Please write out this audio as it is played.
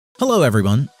Hello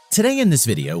everyone! Today in this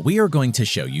video, we are going to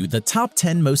show you the top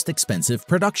 10 most expensive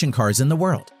production cars in the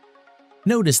world.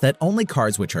 Notice that only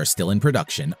cars which are still in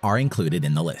production are included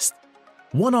in the list.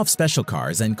 One-off special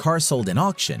cars and cars sold in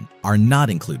auction are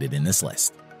not included in this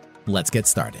list. Let's get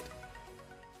started.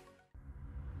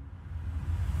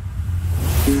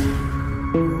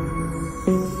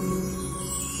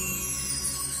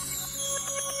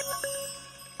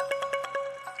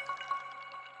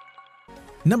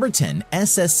 Number 10.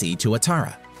 SSC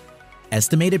Tuatara.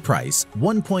 Estimated price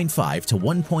 $1.5 to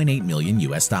 $1.8 million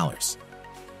US.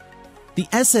 The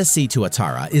SSC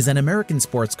Tuatara is an American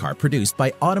sports car produced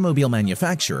by automobile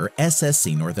manufacturer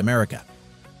SSC North America.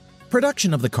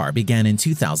 Production of the car began in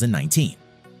 2019.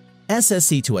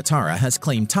 SSC Tuatara has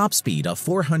claimed top speed of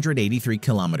 483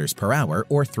 km per hour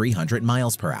or 300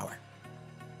 miles per hour.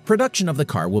 Production of the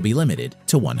car will be limited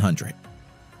to 100.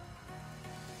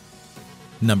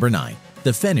 Number 9. The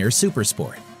Fenyr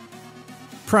Supersport.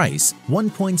 Price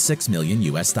 $1.6 million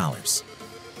US.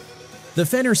 The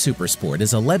Fenyr Supersport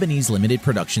is a Lebanese limited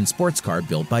production sports car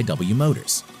built by W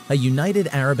Motors, a United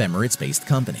Arab Emirates-based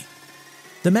company.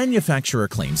 The manufacturer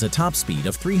claims a top speed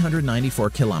of 394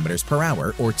 km per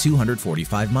hour or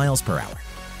 245 miles per hour.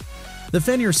 The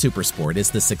Fenyr Supersport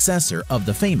is the successor of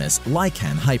the famous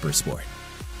Lykan Hypersport.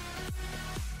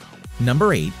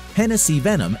 Number 8. Hennessey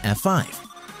Venonm F5.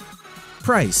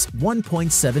 Price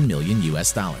 $1.7 million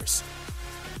US.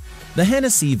 The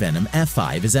Hennessey Venonm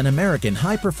F5 is an American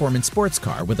high-performance sports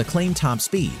car with a claimed top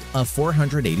speed of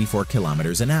 484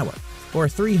 km an hour or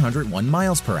 301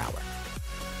 miles per hour.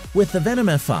 With the Venonm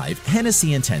F5,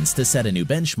 Hennessey intends to set a new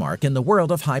benchmark in the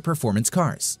world of high-performance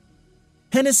cars.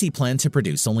 Hennessey planned to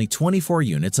produce only 24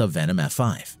 units of Venonm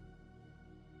F5.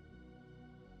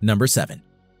 Number 7.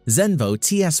 Zenvo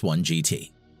TS1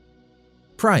 GT.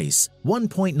 Price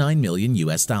 $1.9 million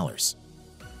US.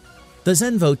 The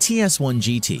Zenvo TS1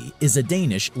 GT is a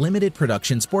Danish limited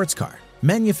production sports car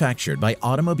manufactured by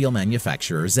automobile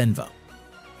manufacturer Zenvo.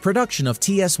 Production of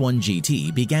TS1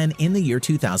 GT began in the year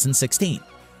 2016.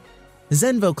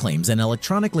 Zenvo claims an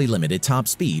electronically limited top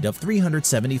speed of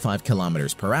 375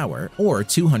 km per hour or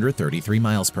 233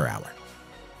 miles per hour.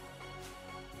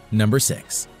 Number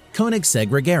 6. Koenigsegg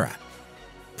Regera.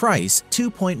 Price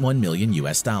 $2.1 million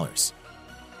US.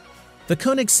 The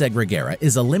Koenigsegg Regera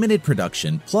is a limited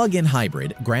production plug-in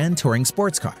hybrid grand touring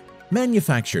sports car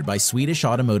manufactured by Swedish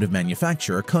automotive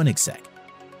manufacturer Koenigsegg.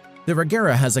 The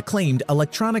Regera has a claimed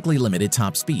electronically limited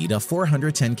top speed of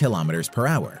 410 km per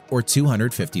hour or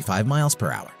 255 miles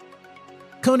per hour.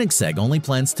 Koenigsegg only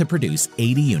plans to produce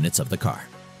 80 units of the car.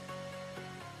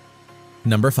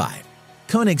 Number 5.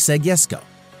 Koenigsegg Jesko.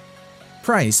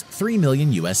 Price $3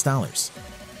 million US.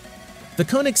 The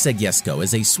Koenigsegg Jesko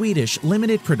is a Swedish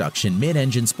limited production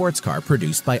mid-engine sports car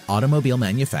produced by automobile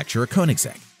manufacturer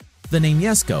Koenigsegg. The name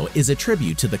Jesko is a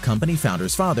tribute to the company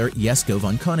founder's father, Jesko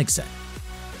von Koenigsegg.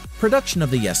 Production of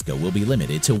the Jesko will be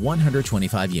limited to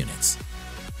 125 units.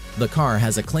 The car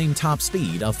has a claimed top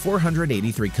speed of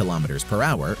 483 km per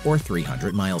hour or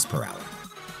 300 miles per hour.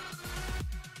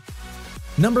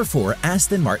 Number 4.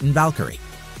 Aston Martin Valkyrie.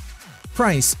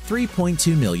 Price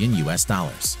 $3.2 million US.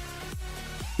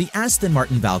 The Aston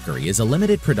Martin Valkyrie is a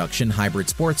limited production hybrid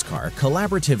sports car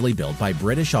collaboratively built by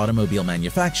British automobile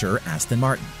manufacturer Aston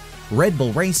Martin, Red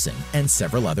Bull Racing, and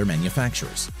several other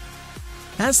manufacturers.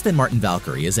 Aston Martin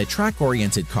Valkyrie is a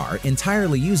track-oriented car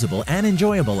entirely usable and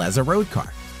enjoyable as a road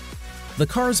car. The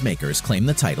car's makers claim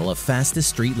the title of fastest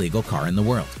street-legal car in the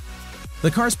world.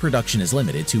 The car's production is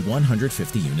limited to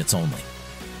 150 units only.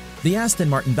 The Aston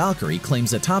Martin Valkyrie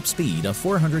claims a top speed of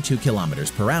 402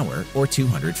 km per hour or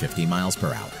 250 miles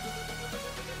per hour.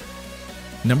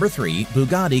 Number 3.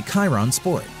 Bugatti Chiron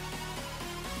Sport.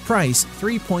 Price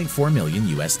 $3.4 million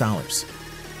US.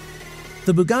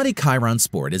 The Bugatti Chiron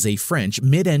Sport is a French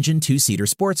mid-engine two-seater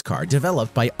sports car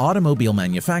developed by automobile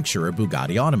manufacturer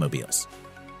Bugatti Automobiles.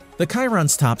 The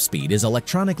Chiron's top speed is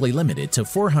electronically limited to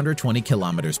 420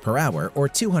 km per hour or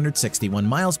 261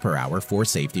 miles per hour for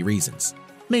safety reasons,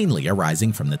 mainly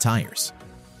arising from the tires.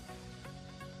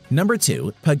 Number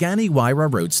 2. Pagani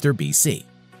Huayra Roadster BC.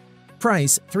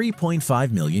 Price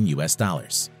 $3.5 million US.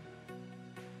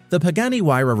 The Pagani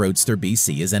Huayra Roadster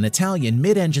BC is an Italian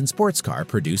mid-engine sports car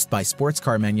produced by sports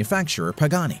car manufacturer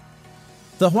Pagani.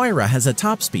 The Huayra has a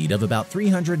top speed of about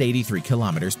 383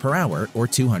 km per hour or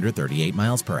 238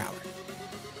 miles per hour.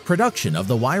 Production of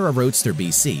the Huayra Roadster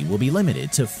BC will be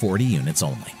limited to 40 units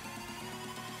only.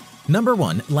 Number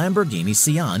 1. Lamborghini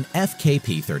Sian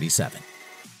FKP 37.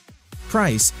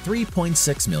 Price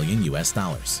 $3.6 million US.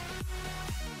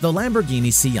 The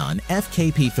Lamborghini Sian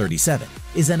FKP 37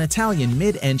 is an Italian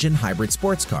mid-engine hybrid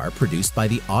sports car produced by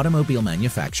the automobile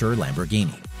manufacturer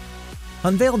Lamborghini.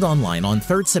 Unveiled online on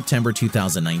 3 September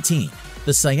 2019,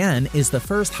 the Sian is the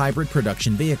first hybrid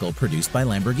production vehicle produced by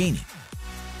Lamborghini.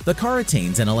 The car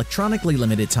attains an electronically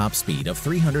limited top speed of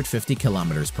 350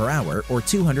 km per hour or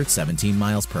 217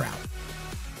 miles per hour.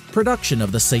 Production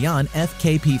of the Sian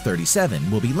FKP 37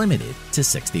 will be limited to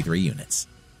 63 units.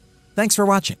 Thanks for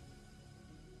watching.